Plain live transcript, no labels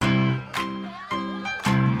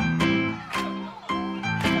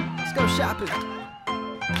shopping.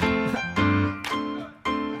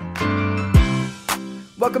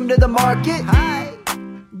 Welcome to the market. Hi.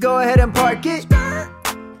 Go ahead and park it.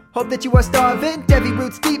 Hope that you are starving. Devi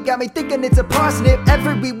roots deep got me thinking it's a parsnip.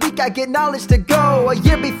 Every week I get knowledge to go. A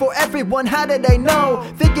year before everyone, how did they know?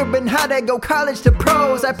 Figuring how to go college to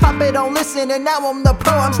pros. I pop it on listen and now I'm the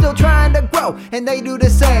pro. I'm still trying to grow and they do the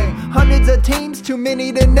same. Hundreds of teams, too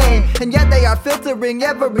many to name. And yet they are filtering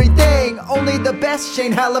everything. Only the best,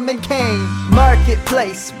 Shane, and Kane.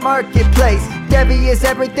 Marketplace, marketplace. Devi is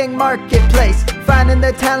everything, marketplace. Finding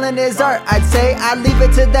the talent is art, I'd say. I leave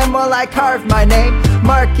it to them while I carve my name.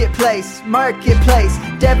 Marketplace, marketplace.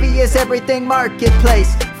 Devi is everything,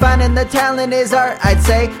 marketplace. Finding the talent is art, I'd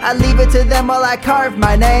say. I leave it to them while I carve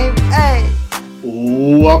my name. Hey.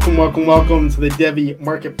 Welcome to the Devi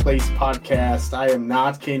Marketplace podcast. I am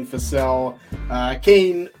not Kane Fassell.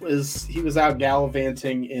 Kane was out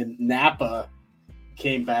gallivanting in Napa.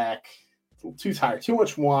 Came back too tired, too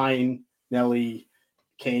much wine. Nelly,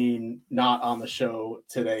 Kane not on the show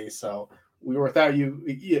today, so we were without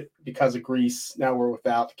you because of Greece. Now we're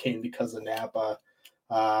without Kane because of Napa.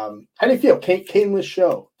 How do you feel? Kaneless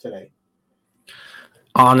show today.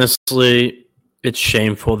 Honestly, it's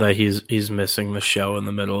shameful that he's missing the show in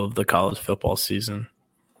the middle of the college football season.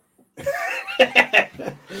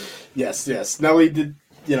 Yes. Nelly didn't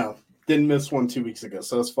miss one 2 weeks ago,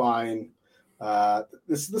 so it's fine.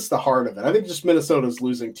 This is the heart of it. I think just Minnesota's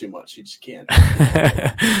losing too much. You just can't.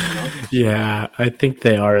 Yeah, I think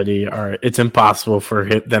they already are. It's impossible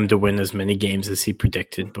for them to win as many games as he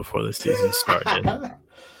predicted before the season started.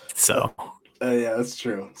 So, yeah, that's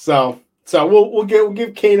true. So we'll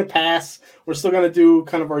give Kane a pass. We're still gonna do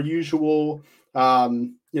kind of our usual, our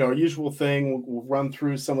usual thing. We'll run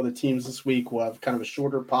through some of the teams this week. We'll have kind of a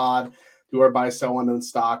shorter pod. Do our buy, sell, unknown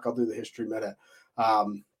stock. I'll do the history meta.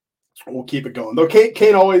 We'll keep it going. Though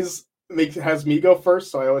Kane always has me go first,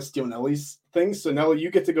 so I always steal Nelly's things. So Nelly, you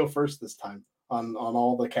get to go first this time on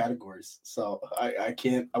all the categories. So I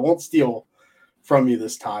won't steal from you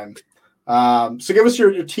this time. So give us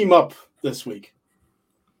your team up this week.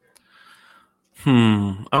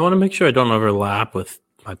 I want to make sure I don't overlap with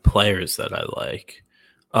my players that I like.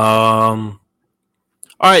 All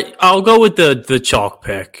right, I'll go with the chalk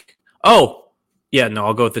pick. Oh. Yeah, no,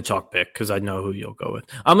 I'll go with the chalk pick because I know who you'll go with.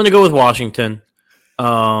 I'm going to go with Washington.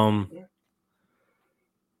 I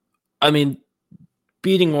mean,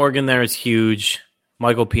 beating Oregon there is huge.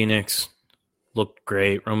 Michael Penix looked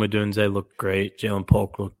great. Roma Dunze looked great. Jalen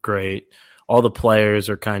Polk looked great. All the players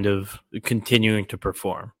are kind of continuing to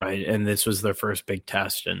perform, right? And this was their first big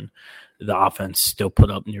test, and the offense still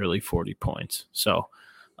put up nearly 40 points. So,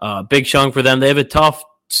 big chunk for them. They have a tough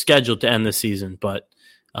schedule to end the season, but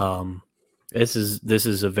this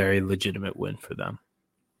is a very legitimate win for them.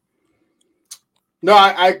 No,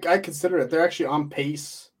 I consider it. They're actually on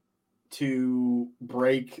pace to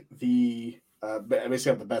break the basically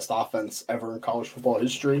have the best offense ever in college football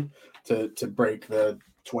history to break the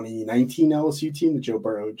 2019 LSU team, the Joe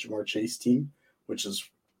Burrow, Jamar Chase team, which is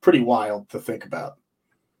pretty wild to think about.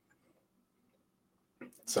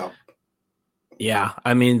 So, yeah,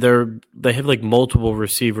 I mean they have like multiple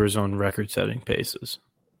receivers on record-setting paces.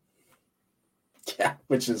 Yeah,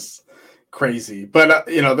 which is crazy. But,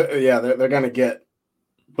 they're going to get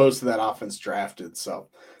most of that offense drafted. So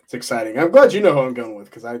it's exciting. I'm glad you know who I'm going with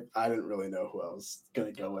because I didn't really know who I was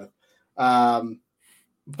going to go with.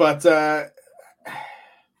 But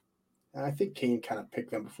I think Kane kind of picked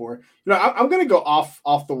them before. I'm going to go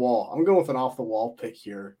off the wall. I'm going with an off-the-wall pick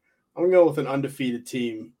here. I'm going to go with an undefeated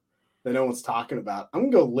team that no one's talking about. I'm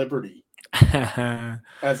going to go Liberty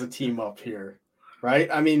as a team up here, right?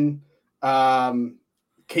 I mean –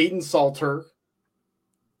 Caden Salter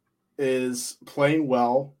is playing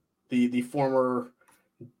well. The former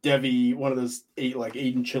Devi, one of those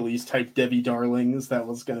Aiden Chili's type Devi darlings that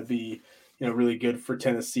was going to be, really good for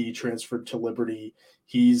Tennessee, transferred to Liberty.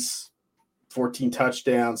 He's 14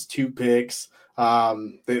 touchdowns, 2 picks.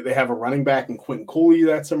 They have a running back in Quentin Cooley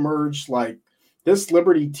that's emerged. Like this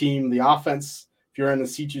Liberty team, the offense, if you're in the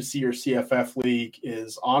C2C or CFF league,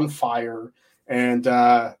 is on fire. And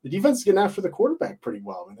the defense is getting after the quarterback pretty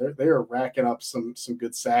well. I mean, they are racking up some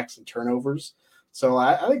good sacks and turnovers. So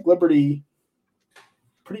I think Liberty,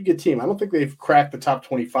 pretty good team. I don't think they've cracked the top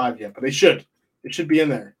 25 yet, but they should. They should be in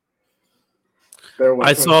there.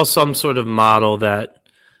 I saw some sort of model that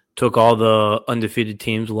took all the undefeated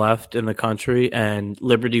teams left in the country, and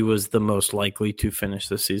Liberty was the most likely to finish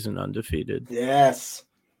the season undefeated. Yes.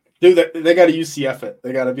 Dude, they got to UCF it.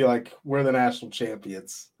 They got to be like, we're the national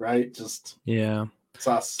champions, right? Yeah. It's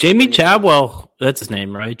us. Jamie Chadwell, that's his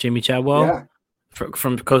name, right? Jamie Chadwell? Yeah.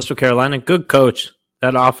 From Coastal Carolina. Good coach.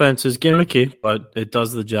 That offense is gimmicky, but it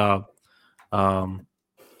does the job. I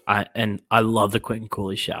love the Quentin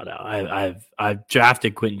Cooley shout out. I've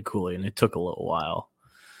drafted Quentin Cooley, and it took a little while.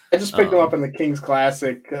 I just picked him up in the Kings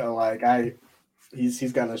Classic.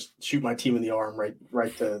 He's gonna shoot my team in the arm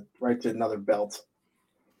right to another belt.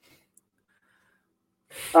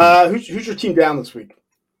 Who's your team down this week?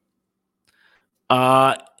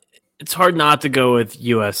 It's hard not to go with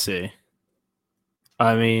USC.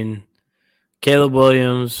 I mean, Caleb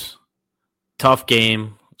Williams, tough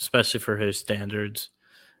game, especially for his standards.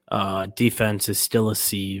 Defense is still a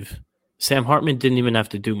sieve. Sam Hartman didn't even have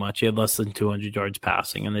to do much. He had less than 200 yards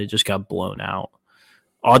passing, and they just got blown out.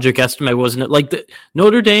 Audric Estime wasn't like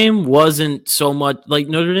Notre Dame wasn't so much like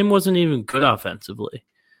Notre Dame wasn't even good offensively.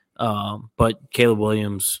 But Caleb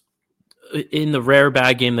Williams, in the rare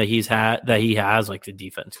bad game that he has, like the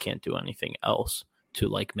defense can't do anything else to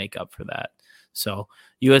like make up for that. So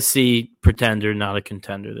USC pretender, not a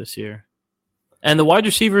contender this year. And the wide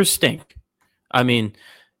receivers stink. I mean,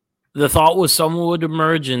 the thought was someone would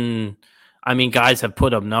emerge, and I mean, guys have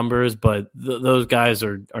put up numbers, but those guys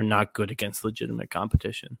are not good against legitimate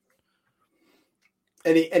competition.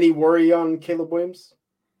 Any worry on Caleb Williams?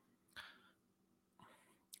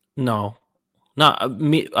 No, not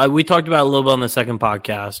me. We talked about it a little bit on the second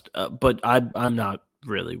podcast, but I'm not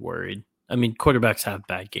really worried. I mean, quarterbacks have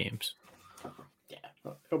bad games. Yeah,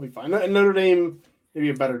 he'll be fine. And Notre Dame, maybe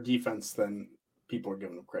a better defense than people are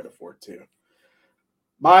giving them credit for too.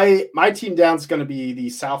 My team down is going to be the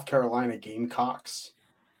South Carolina Gamecocks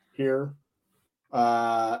here.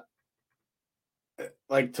 Like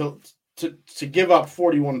to give up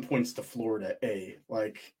 41 points to Florida,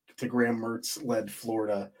 to Graham Mertz led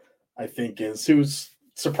Florida, I think who's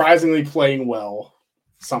surprisingly playing well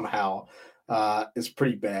somehow, is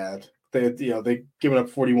pretty bad. They've given up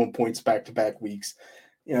 41 points back-to-back weeks.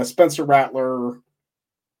 Spencer Rattler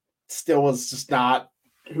still was just not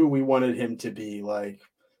who we wanted him to be. Like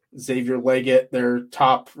Xavier Leggett, their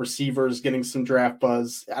top receiver, is getting some draft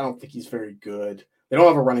buzz. I don't think he's very good. They don't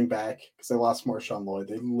have a running back because they lost Marshawn Lloyd.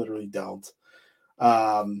 They literally don't.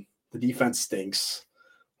 The defense stinks.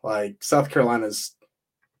 Like South Carolina's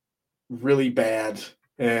really bad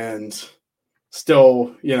and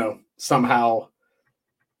still, somehow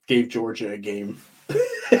gave Georgia a game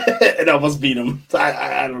and almost beat them.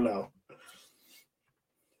 I don't know.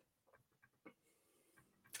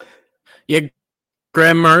 Yeah,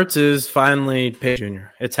 Graham Mertz is finally Page Jr.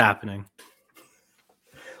 It's happening.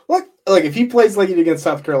 Look, if he plays like he did against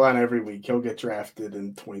South Carolina every week, he'll get drafted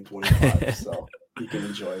in 2025. So you can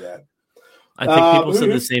enjoy that. I think people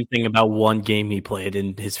said the same thing about one game he played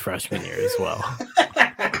in his freshman year as well.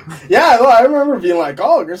 Yeah, well, I remember being like,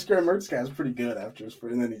 "Oh, this Graham Mertz guy's pretty good after his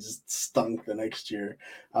first," and then he just stunk the next year.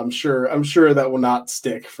 I'm sure that will not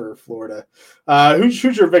stick for Florida. Who's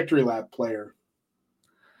your victory lap player?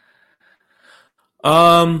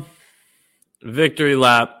 Victory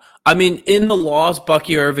lap. I mean, in the loss,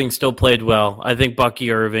 Bucky Irving still played well. I think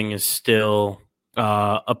Bucky Irving is still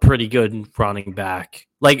a pretty good running back,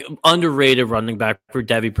 like underrated running back for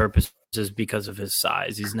Devy purposes because of his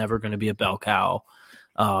size. He's never going to be a bell cow,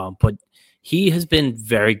 but he has been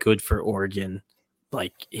very good for Oregon,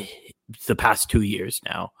 like the past 2 years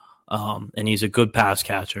now. And he's a good pass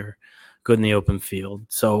catcher, good in the open field.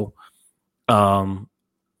 So,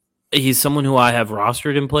 he's someone who I have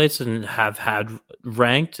rostered in place and have had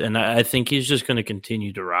ranked, and I think he's just going to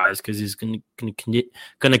continue to rise because he's going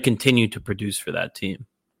to continue to produce for that team.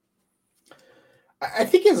 I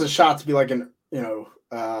think he has a shot to be like an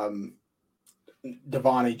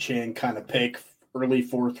Devon Chan kind of pick, early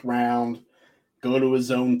fourth round, go to his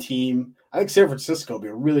own team. I think San Francisco would be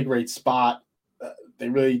a really great spot. They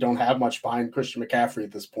really don't have much behind Christian McCaffrey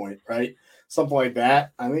at this point, right? Something like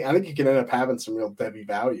that. I think you can end up having some real Devy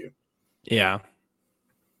value. Yeah.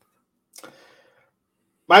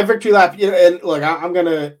 My victory lap, and look, I'm going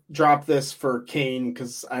to drop this for Kane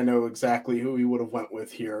because I know exactly who he would have went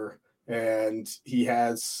with here, and he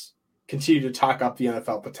has continued to talk up the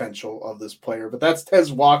NFL potential of this player. But that's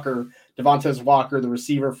Tez Walker, Devontae Walker, the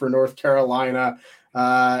receiver for North Carolina.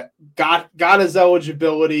 Got his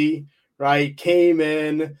eligibility, right? Came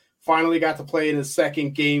in, finally got to play in his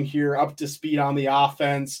second game here, up to speed on the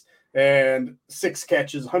offense. And 6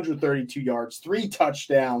 catches, 132 yards, 3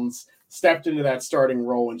 touchdowns, stepped into that starting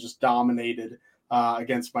role and just dominated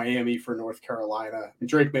against Miami for North Carolina. And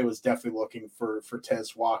Drake May was definitely looking for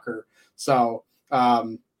Tez Walker. So,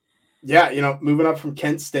 moving up from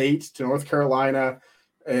Kent State to North Carolina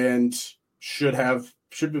and should have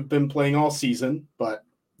been playing all season, but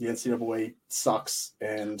the NCAA sucks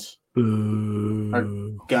and are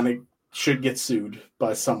gonna should get sued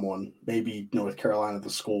by someone. Maybe North Carolina, the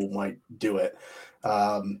school, might do it.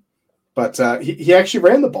 But he actually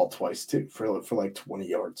ran the ball twice too for like 20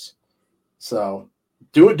 yards. So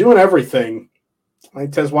doing everything. I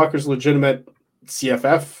think Tez Walker's legitimate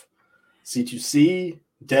CFF, C2C,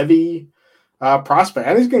 Devi prospect.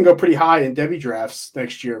 I think he's going to go pretty high in Devi drafts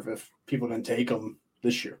next year if people can take him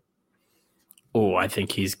this year. Oh, I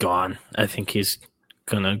think gone. I think he's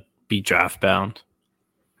going to be draft bound.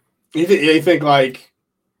 You think like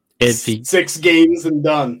 6 games and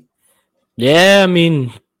done? Yeah, I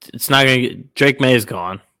mean, it's not going to get – Drake May is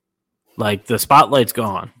gone. Like, the spotlight's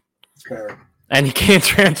gone. It's fair. And he can't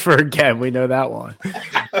transfer again. We know that one.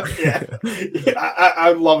 Yeah.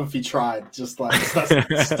 I'd love if he tried. Just like,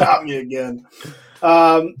 stop me again.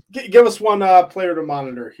 Give us one player to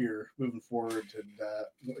monitor here moving forward,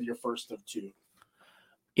 and your first of 2.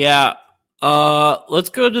 Yeah. Let's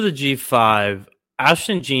go to the G5.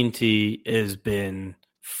 Ashton Jeanty has been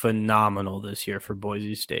phenomenal this year for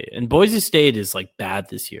Boise State. And Boise State is like bad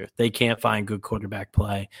this year. They can't find good quarterback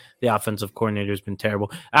play. The offensive coordinator has been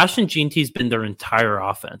terrible. Ashton Jeanty's been their entire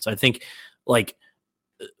offense. I think like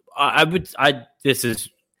this is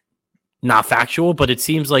not factual, but it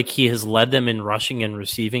seems like he has led them in rushing and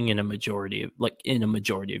receiving in a majority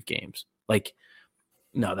of games. Like,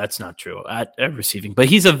 no, that's not true at receiving, but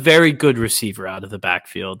he's a very good receiver out of the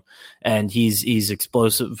backfield, and he's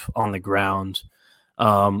explosive on the ground.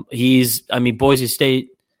 Boise State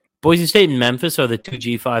and Memphis are the 2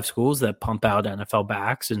 G5 schools that pump out NFL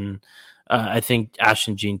backs, and I think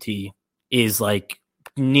Ashton Jeanty is like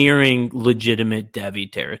nearing legitimate Devi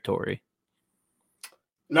territory.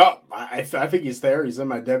 No, I think he's there. He's in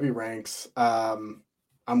my Devi ranks. I'm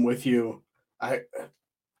with you.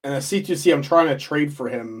 And a C2C, I'm trying to trade for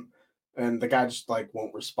him, and the guy just like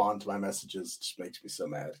won't respond to my messages. It just makes me so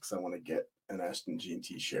mad because I want to get an Ashton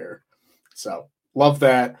Jeanty share. So love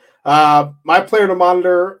that. My player to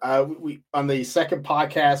monitor, we on the second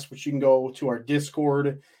podcast, which you can go to our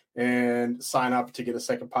Discord and sign up to get a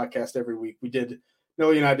second podcast every week.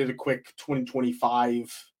 Nelly and I did a quick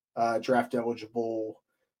 2025 draft eligible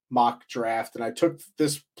mock draft, and I took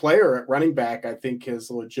this player at running back. I think has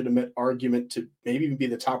a legitimate argument to maybe even be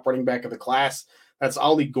the top running back of the class. That's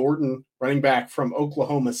Ollie Gordon, running back from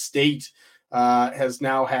Oklahoma State, has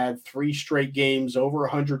now had 3 straight games over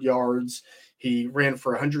 100 yards. He ran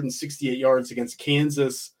for 168 yards against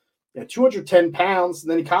Kansas, 210 pounds,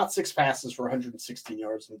 and then he caught 6 passes for 116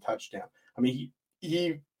 yards and a touchdown. I mean,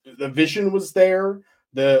 he the vision was there.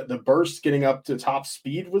 The burst getting up to top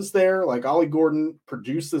speed was there. Like Ollie Gordon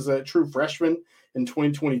produced as a true freshman in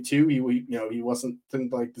 2022. He wasn't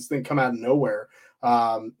like this thing come out of nowhere.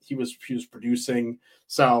 He was producing.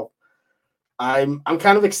 So I'm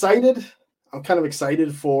kind of excited. I'm kind of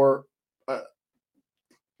excited for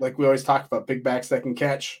like we always talk about, big backs that can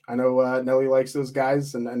catch. I know Nelly likes those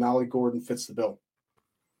guys, and Ollie Gordon fits the bill.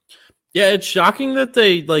 Yeah, it's shocking that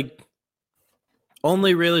they like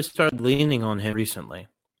only really started leaning on him recently.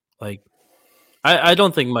 Like, I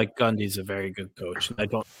don't think Mike Gundy's a very good coach.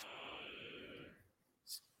 And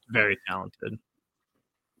very talented.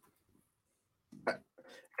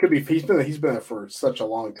 Could be he's been there for such a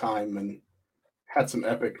long time and had some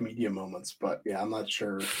epic media moments, but yeah, I'm not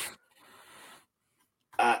sure.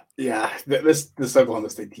 This Oklahoma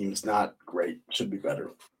State team is not great. Should be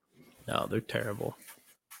better. No, they're terrible.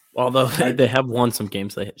 Although they have won some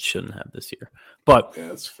games they shouldn't have this year. But yeah,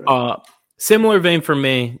 that's fair. Similar vein for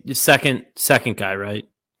me, second guy, right?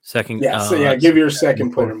 Second. Yeah, so give your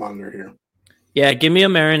second player monitor here. Yeah, give me a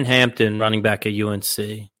Marion Hampton, running back at UNC.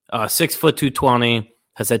 6', 220,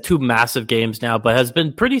 has had 2 massive games now, but has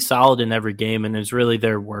been pretty solid in every game and is really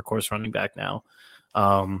their workhorse running back now.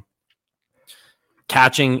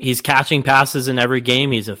 He's catching passes in every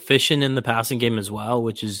game. He's efficient in the passing game as well,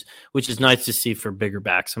 which is nice to see for bigger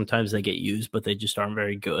backs. Sometimes they get used, but they just aren't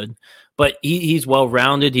very good. But he's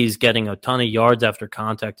well-rounded. He's getting a ton of yards after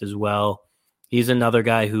contact as well. He's another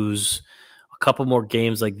guy who's a couple more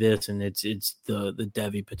games like this, and it's the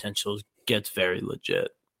Devi potential gets very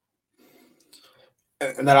legit.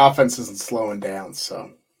 And that offense isn't slowing down,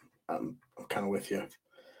 so I'm kind of with you.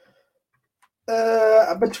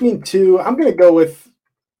 Between 2, I'm going to go with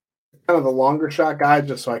kind of the longer shot guy,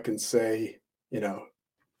 just so I can say,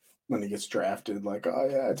 when he gets drafted, like, oh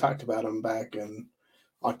yeah, I talked about him back in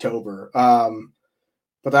October.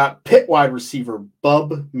 But that Pitt wide receiver,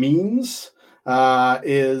 Bub Means,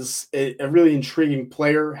 is a really intriguing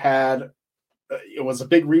player. It was a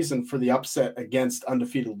big reason for the upset against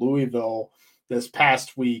undefeated Louisville this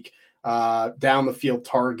past week. Down the field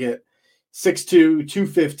target. 6'2",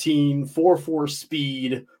 215, 4.4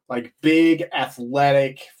 speed, like big,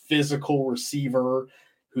 athletic, physical receiver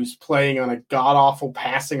who's playing on a god-awful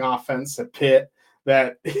passing offense at Pitt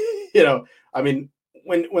that, I mean,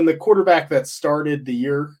 when the quarterback that started the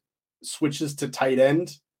year switches to tight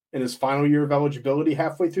end in his final year of eligibility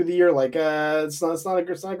halfway through the year, like it's not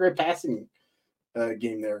a great passing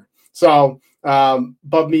game there. So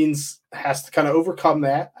Bub Means has to kind of overcome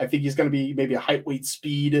that. I think he's going to be maybe a height, weight,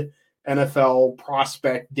 speed NFL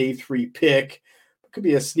prospect day 3 pick. It could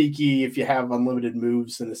be a sneaky, if you have unlimited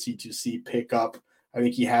moves in a C2C pickup. I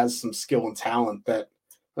think he has some skill and talent that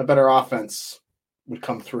a better offense would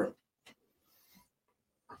come through.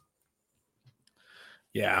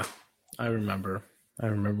 Yeah, I remember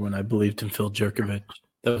when I believed in Phil Jerkovich.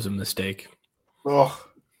 That was a mistake. Oh,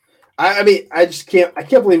 I mean, I can't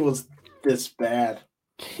believe it was this bad.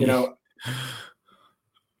 He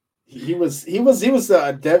was he's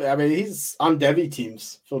on Devi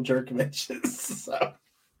teams, Phil Jerkovich. So.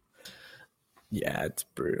 Yeah, it's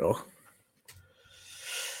brutal.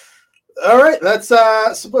 All right, that's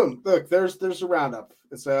so boom. Look, there's a roundup.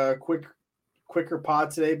 It's a quicker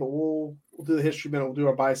pod today, but we'll do the history minute. We'll do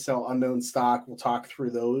our buy, sell, unknown stock. We'll talk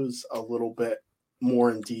through those a little bit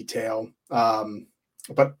more in detail.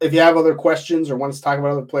 But if you have other questions or want us to talk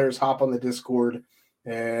about other players, hop on the Discord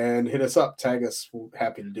and hit us up. Tag us. We're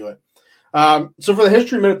happy to do it. So for the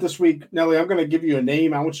history minute this week, Nelly, I'm going to give you a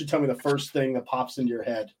name. I want you to tell me the first thing that pops into your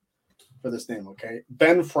head for this name, okay?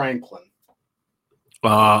 Ben Franklin.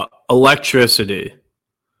 Electricity.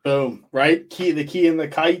 Boom, right? The key in the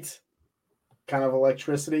kite. Kind of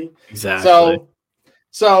electricity. Exactly.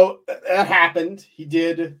 So that happened. He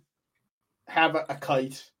did have a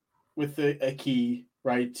kite with a key,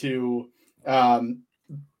 right?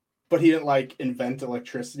 But he didn't invent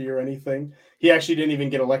electricity or anything. He actually didn't even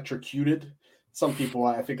get electrocuted. Some people,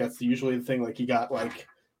 I think that's usually the thing. He got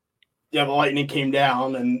the lightning came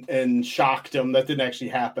down and shocked him. That didn't actually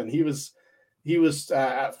happen. He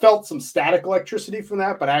felt some static electricity from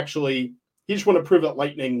that, but actually he just wanted to prove that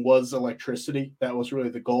lightning was electricity. That was really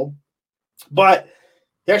the goal. But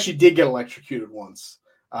he actually did get electrocuted once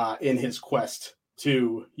in his quest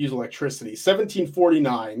to use electricity.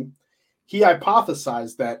 1749, he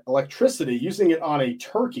hypothesized that electricity, using it on a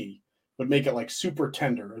turkey, would make it super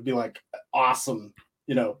tender. It'd be awesome,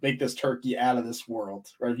 make this turkey out of this world,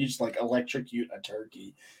 right? If you just electrocute a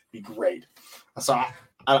turkey, it'd be great. So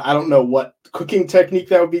I don't know what cooking technique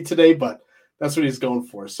that would be today, but that's what he's going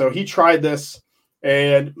for. So he tried this,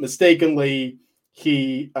 and mistakenly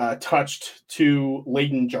he touched 2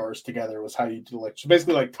 Leyden jars together was how you do So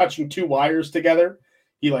basically touching 2 wires together.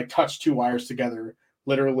 He touched 2 wires together.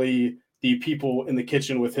 Literally the people in the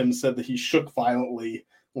kitchen with him said that he shook violently,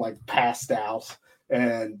 passed out,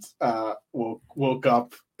 and woke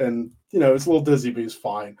up, and he was a little dizzy, but he was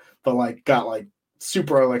fine. But got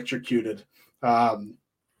super electrocuted. Ben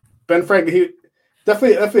Franklin, he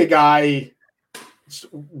definitely a guy,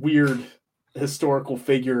 weird historical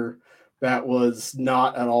figure that was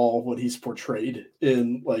not at all what he's portrayed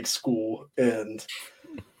in school and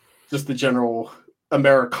just the general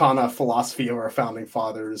Americana philosophy of our founding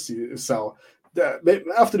fathers. So I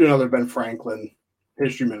have to do another Ben Franklin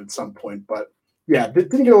history minute at some point. But yeah,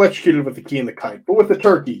 didn't get electrocuted with the key and the kite, but with the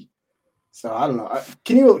turkey. So I don't know.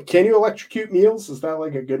 Can you electrocute meals? Is that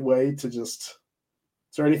a good way to just?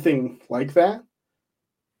 Is there anything like that?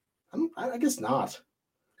 I guess not.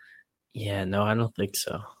 Yeah, no, I don't think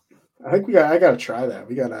so. I think I gotta try that.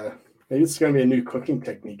 Maybe it's gonna be a new cooking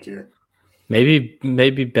technique here.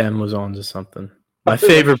 Maybe Ben was on to something. My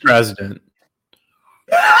favorite president.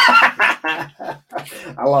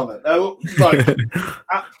 I love it.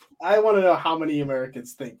 I want to know how many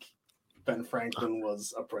Americans think Ben Franklin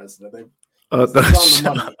was a president. He's on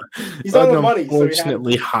the money. He's on the money.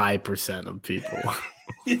 Unfortunately, high percent of people.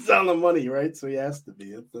 He's on the money, right? So he has to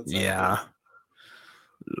be. Yeah.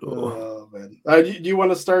 Oh man. Do you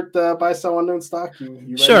want to start buy sell unknown stock? You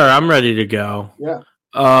ready? Sure, I'm ready to go. Yeah.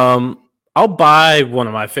 I'll buy one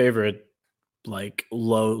of my favorite low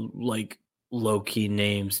key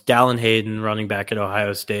names, Dallin Hayden, running back at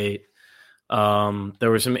Ohio State.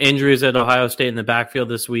 There were some injuries at Ohio State in the backfield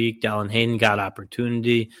this week. Dallin Hayden got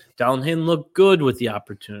opportunity. Dallin Hayden looked good with the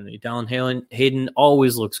opportunity. Dallin Hayden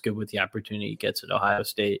always looks good with the opportunity he gets at Ohio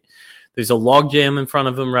State. There's a logjam in front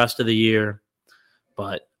of him rest of the year.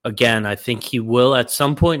 But again, I think he will at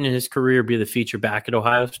some point in his career be the feature back at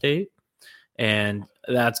Ohio State. And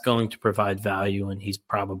that's going to provide value, and he's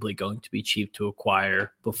probably going to be cheap to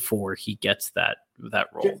acquire before he gets that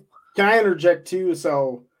role. Can I interject too?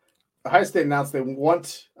 So Ohio State announced they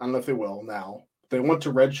want, I don't know if they will now, they want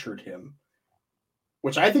to redshirt him,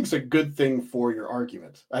 which I think is a good thing for your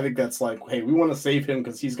argument. I think that's hey, we want to save him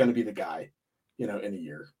because he's going to be the guy, in a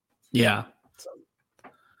year. Yeah. So.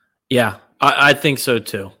 Yeah, I think so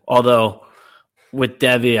too. Although with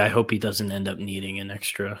Devi, I hope he doesn't end up needing an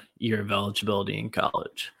extra year of eligibility in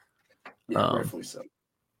college. Yeah, rightfully so.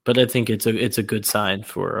 But I think it's a good sign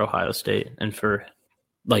for Ohio State and for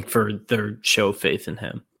their show faith in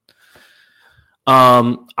him.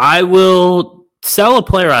 I will sell a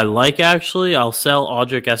player I like. Actually, I'll sell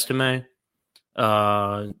Audric Estime,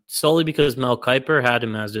 solely because Mel Kiper had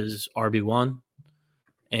him as his RB1,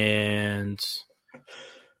 and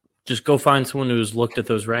just go find someone who's looked at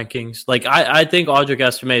those rankings. Like I think Audric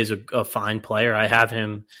Estime is a fine player. I have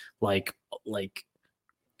him like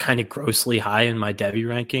kind of grossly high in my Devi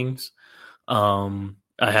rankings.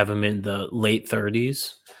 I have him in the late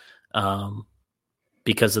 30s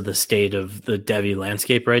because of the state of the Devi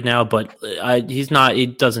landscape right now. But he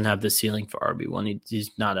doesn't have the ceiling for RB1.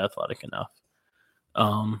 He's not athletic enough.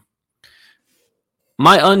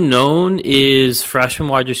 My unknown is freshman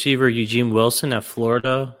wide receiver Eugene Wilson at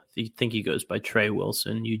Florida. I think he goes by Trey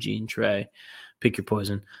Wilson, Eugene Trey. Pick your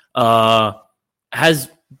poison. Has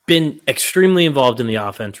been extremely involved in the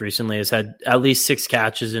offense recently. Has had at least 6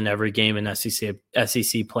 catches in every game in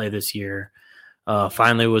SEC play this year.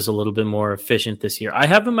 Finally was a little bit more efficient this year. I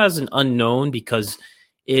have him as an unknown because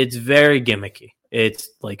it's very gimmicky. It's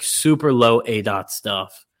like super low ADOT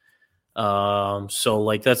stuff. So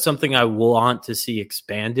like that's something I want to see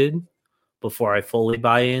expanded before I fully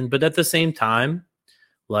buy in. But at the same time,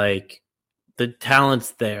 like the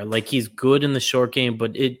talent's there. Like he's good in the short game,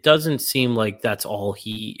 but it doesn't seem like that's all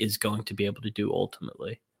he is going to be able to do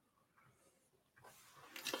ultimately.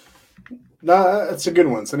 No, that's a good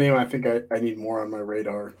one. So anyway, I think I need more on my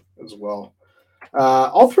radar as well.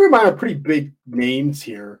 All three of mine are pretty big names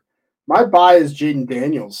here. My buy is Jaden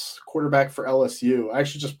Daniels, quarterback for LSU. I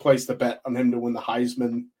actually just placed a bet on him to win the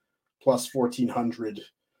Heisman plus 1,400.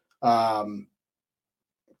 Because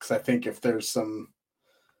I think if there's some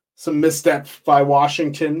misstep by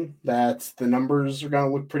Washington, that the numbers are going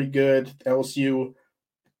to look pretty good. LSU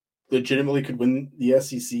legitimately could win the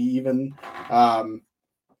SEC even.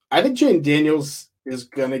 I think Jaden Daniels is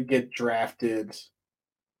going to get drafted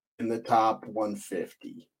in the top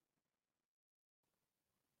 150.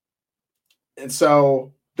 And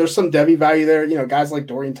so there's some Devi value there. You know, guys like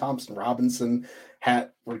Dorian Thompson-Robinson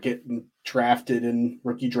were getting drafted in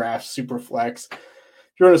rookie drafts, super flex. If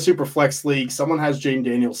you're in a super flex league, someone has Jaden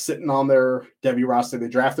Daniels sitting on their Devi roster. They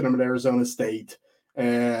drafted him at Arizona State,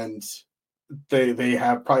 and they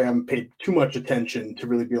haven't paid too much attention to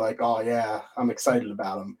really be like, oh yeah, I'm excited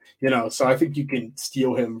about him. You know, so I think you can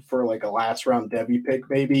steal him for like a last round Devi pick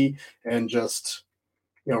maybe, and just,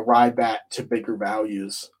 you know, ride that to bigger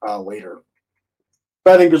values later.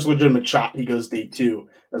 But I think there's a legitimate shot he goes day 2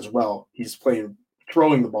 as well. He's throwing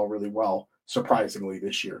the ball really well, surprisingly,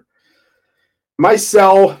 this year. My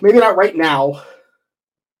sell, maybe not right now,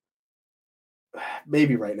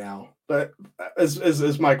 maybe right now, but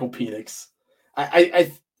is Michael Penix. I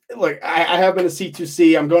have been a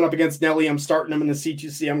C2C. I'm going up against Nelly. I'm starting him in the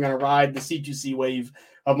C2C. I'm going to ride the C2C wave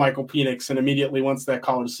of Michael Penix, and immediately once that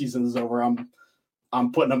college season is over,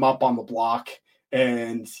 I'm putting him up on the block.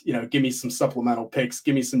 And, you know, give me some supplemental picks.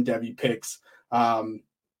 Give me some Devi picks.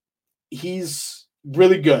 He's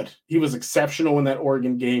really good. He was exceptional in that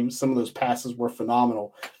Oregon game. Some of those passes were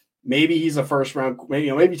phenomenal. Maybe he's a first round.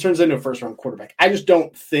 Maybe he turns into a first round quarterback. I just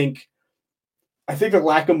don't think. I think the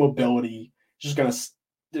lack of mobility is just going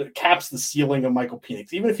to caps the ceiling of Michael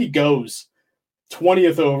Penix. Even if he goes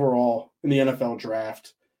 20th overall in the NFL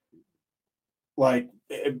draft, like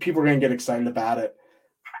people are going to get excited about it.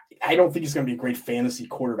 I don't think he's going to be a great fantasy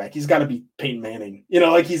quarterback. He's got to be Peyton Manning. You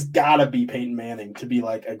know, like he's got to be Peyton Manning to be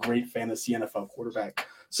like a great fantasy NFL quarterback.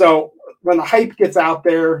 So when the hype gets out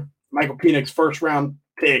there, Michael Penix, first round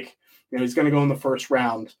pick, you know, he's going to go in the first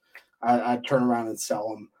round. I'd turn around and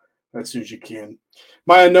sell him as soon as you can.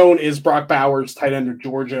 My unknown is Brock Bowers, tight end of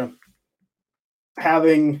Georgia,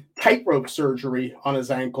 having tightrope surgery on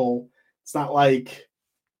his ankle. It's not like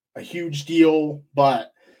a huge deal, but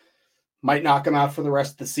might knock him out for the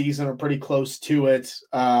rest of the season or pretty close to it.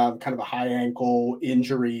 Kind of a high ankle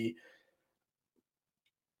injury.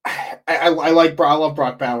 I love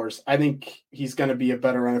Brock Bowers. I think he's going to be a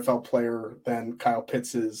better NFL player than Kyle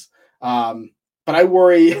Pitts is. But I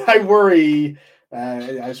worry. I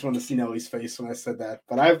just want to see Nelly's face when I said that.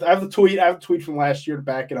 But I have the tweet. I have a tweet from last year to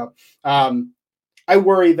back it up. I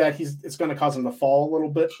worry that it's going to cause him to fall a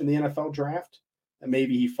little bit in the NFL draft, and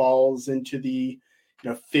maybe he falls into the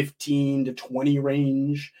 15 to 20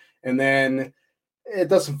 range, and then it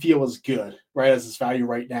doesn't feel as good, right, as his value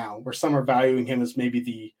right now, where some are valuing him as maybe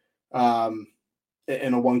the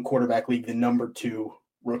in a one quarterback league, the number 2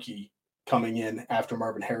 rookie coming in after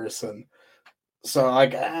Marvin Harrison. So,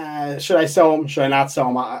 like, should I sell him? Should I not sell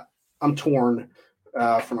him? I'm torn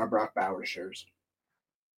for my Brock Bowers shares.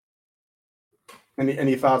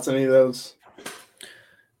 Any thoughts on any of those?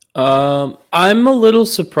 I'm a little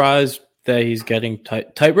surprised that he's getting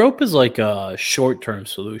tightrope is like a short-term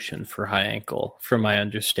solution for high ankle, from my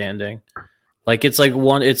understanding. Like it's like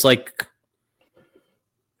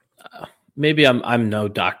maybe I'm no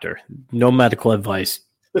doctor, no medical advice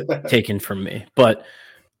taken from me, but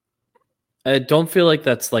I don't feel like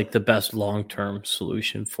that's like the best long-term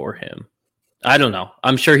solution for him. I don't know.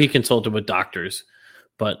 I'm sure he consulted with doctors,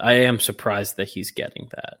 but I am surprised that he's getting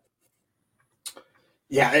that.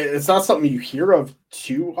 Yeah, it's not something you hear of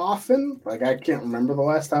too often. Like, I can't remember the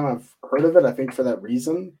last time I've heard of it, I think for that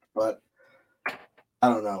reason. But I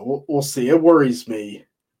don't know. We'll see. It worries me.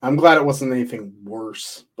 I'm glad it wasn't anything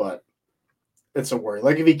worse, but it's a worry.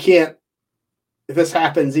 Like, if this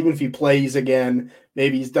happens, even if he plays again,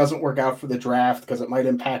 maybe he doesn't work out for the draft because it might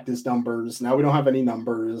impact his numbers. Now we don't have any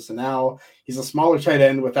numbers, and now he's a smaller tight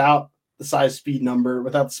end without the speed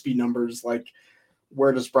numbers. Like,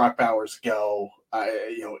 where does Brock Bowers go?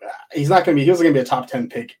 He wasn't going to be a top 10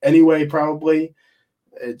 pick anyway, probably.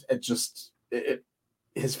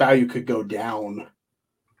 His value could go down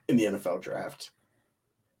in the NFL draft.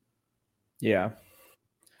 Yeah.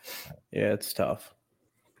 Yeah, it's tough.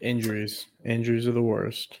 Injuries are the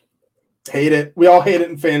worst. Hate it. We all hate it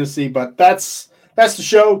in fantasy, but that's the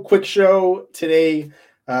show. Quick show today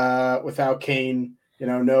without Kane.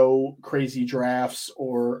 No crazy drafts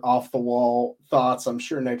or off the wall thoughts. I'm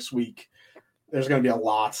sure next week there's going to be a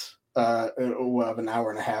lot. We'll have an hour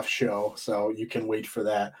and a half show, so you can wait for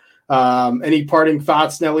that. Any parting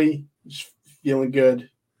thoughts, Nelly? Just feeling good.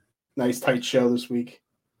 Nice tight show this week.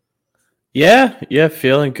 Yeah,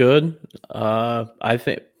 feeling good. I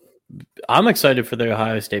think I'm excited for the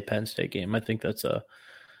Ohio State Penn State game. I think that's a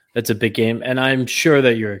big game, and I'm sure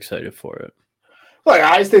that you're excited for it. Look,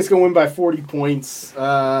 Ohio State's going to win by 40 points.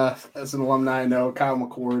 As an alumni, I know Kyle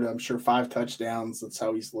McCord, I'm sure 5 touchdowns. That's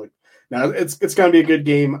how he's looked. Now, it's going to be a good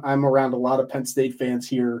game. I'm around a lot of Penn State fans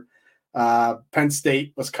here. Penn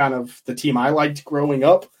State was kind of the team I liked growing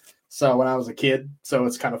up, so when I was a kid. So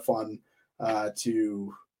it's kind of fun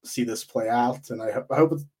to see this play out, and I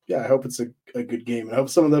hope it's a good game. And I hope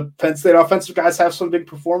some of the Penn State offensive guys have some big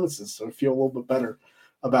performances, so I feel a little bit better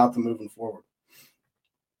about them moving forward.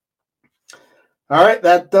 All right,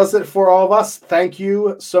 that does it for all of us. Thank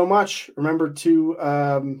you so much. Remember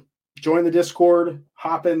to join the Discord,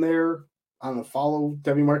 hop in there. I don't know, follow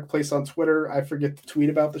Debbie Marketplace on Twitter. I forget to tweet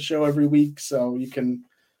about the show every week, so you can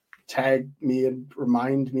tag me and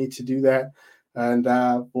remind me to do that. And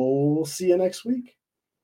we'll see you next week.